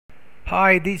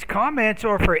Hi, these comments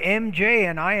are for MJ,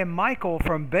 and I am Michael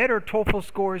from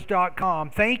BetterTOEFLScores.com.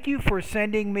 Thank you for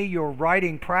sending me your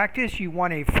writing practice. You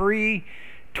want a free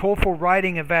TOEFL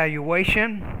writing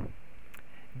evaluation.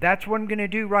 That's what I'm going to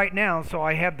do right now. So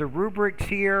I have the rubrics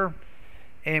here,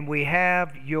 and we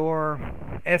have your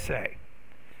essay.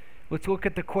 Let's look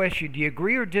at the question. Do you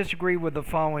agree or disagree with the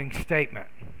following statement?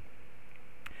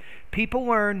 People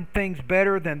learn things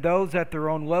better than those at their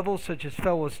own level, such as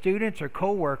fellow students or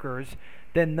co-workers,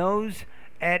 than those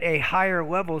at a higher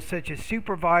level, such as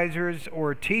supervisors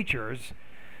or teachers.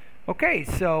 Okay,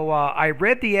 so I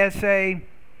read the essay,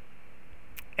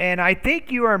 and I think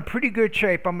you are in pretty good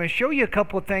shape. I'm going to show you a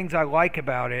couple of things I like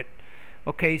about it.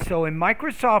 Okay, so in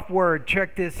Microsoft Word,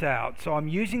 check this out. So I'm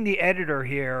using the editor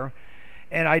here,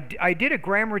 and I did a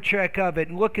grammar check of it.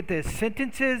 And look at this.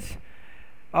 Sentences.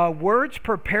 Words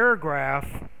per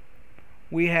paragraph,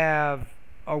 we have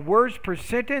words per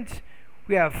sentence,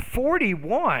 we have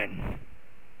 41.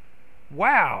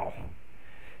 Wow.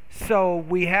 So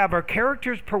we have our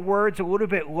characters per words a little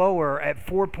bit lower at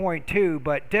 4.2,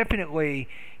 but definitely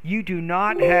you do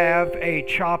not have a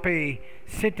choppy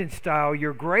sentence style.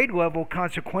 Your grade level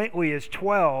consequently is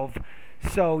 12.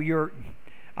 So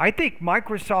I think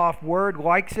Microsoft Word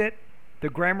likes it. The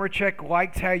grammar check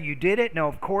likes how you did it. Now,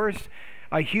 of course,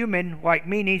 a human like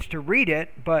me needs to read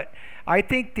it, but I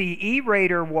think the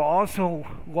E-rater will also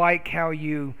like how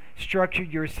you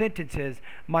structured your sentences.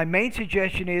 My main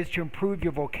suggestion is to improve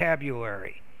your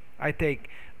vocabulary. I think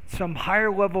some higher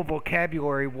level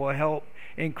vocabulary will help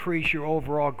increase your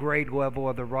overall grade level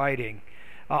of the writing.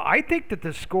 I think that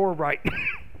the score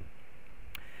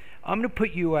I'm going to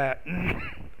put you at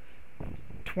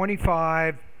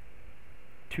 25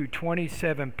 to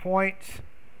 27 points.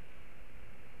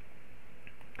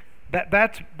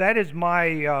 That is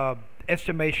my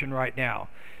estimation right now.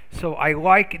 So I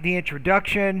like the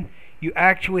introduction. You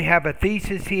actually have a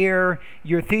thesis here.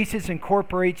 Your thesis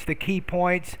incorporates the key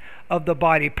points of the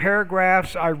body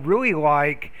paragraphs. I really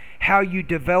like how you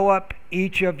develop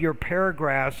each of your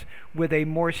paragraphs with a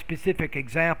more specific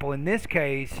example. In this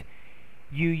case,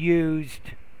 you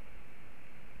used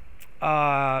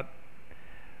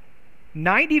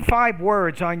 95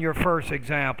 words on your first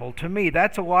example. To me,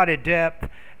 that's a lot of depth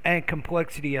and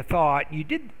complexity of thought. You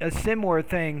did a similar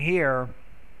thing here.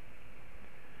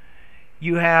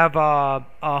 You have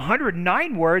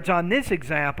 109 words on this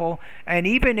example, and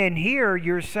even in here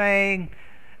you're saying,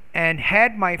 and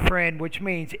had my friend, which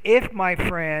means if my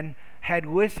friend had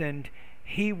listened,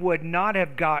 he would not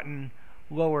have gotten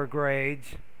lower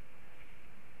grades.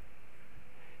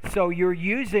 So you're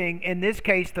using, in this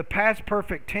case, the past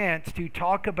perfect tense to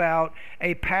talk about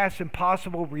a past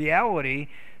impossible reality.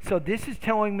 So this is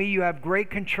telling me you have great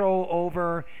control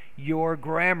over your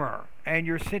grammar and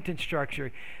your sentence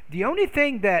structure. The only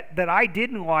thing that I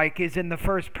didn't like is in the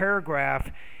first paragraph,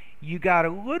 you got a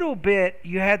little bit,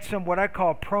 you had some what I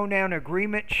call pronoun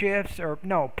agreement shifts, or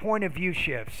no, point of view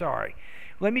shifts, sorry.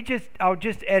 I'll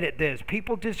just edit this.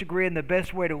 People disagree on the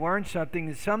best way to learn something,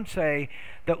 and some say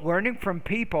that learning from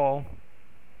people,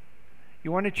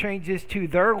 you want to change this to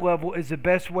their level, is the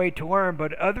best way to learn,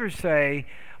 but others say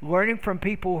learning from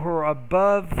people who are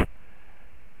above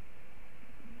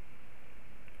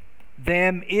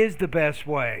them is the best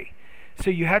way. So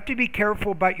you have to be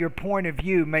careful about your point of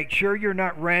view. Make sure you're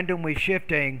not randomly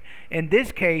shifting. In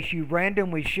this case, you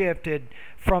randomly shifted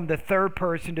from the third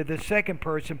person to the second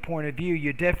person point of view.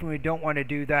 You definitely don't want to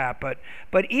do that. But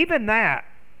even that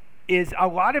is, a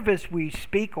lot of us, we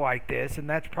speak like this, and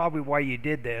that's probably why you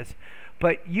did this.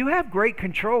 But you have great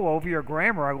control over your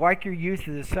grammar. I like your use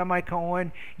of the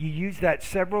semicolon. You use that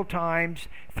several times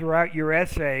throughout your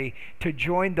essay to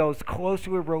join those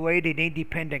closely related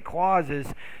independent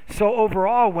clauses. So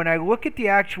overall, when I look at the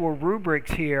actual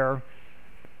rubrics here,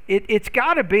 it's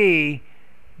got to be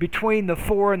between the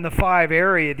 4 and the 5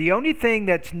 area. The only thing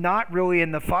that's not really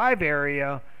in the 5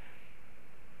 area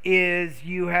is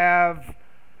you have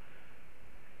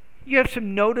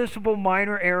some noticeable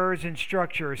minor errors in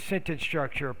structure, sentence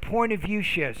structure, point of view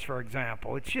shifts, for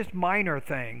example. It's just minor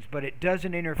things, but it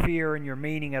doesn't interfere in your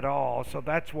meaning at all. So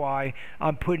that's why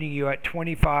I'm putting you at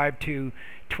 25 to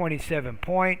 27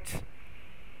 points.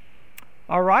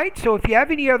 All right, so if you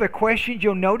have any other questions,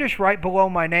 you'll notice right below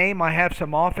my name I have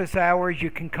some office hours. You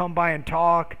can come by and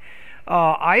talk.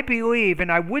 I believe,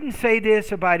 and I wouldn't say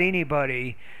this about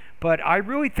anybody, but I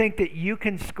really think that you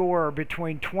can score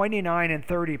between 29 and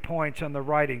 30 points on the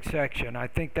writing section. I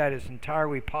think that is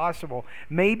entirely possible.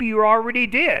 Maybe you already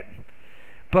did.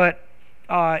 But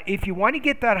if you want to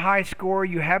get that high score,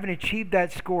 you haven't achieved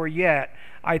that score yet,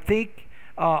 I think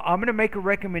I'm going to make a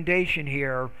recommendation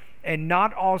here. And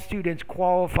not all students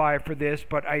qualify for this,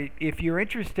 but if you're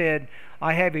interested,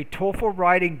 I have a TOEFL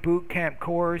Writing Bootcamp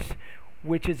course,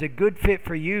 which is a good fit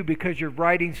for you because your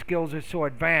writing skills are so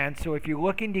advanced. So if you're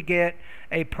looking to get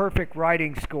a perfect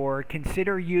writing score,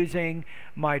 consider using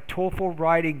my TOEFL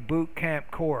Writing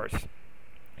Bootcamp course.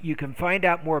 You can find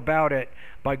out more about it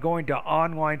by going to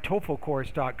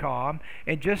onlinetoeflcourse.com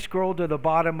and just scroll to the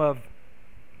bottom of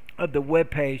the web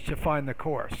page to find the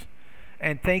course.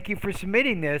 And thank you for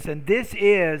submitting this. And this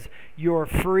is your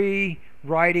free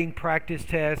writing practice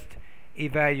test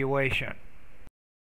evaluation.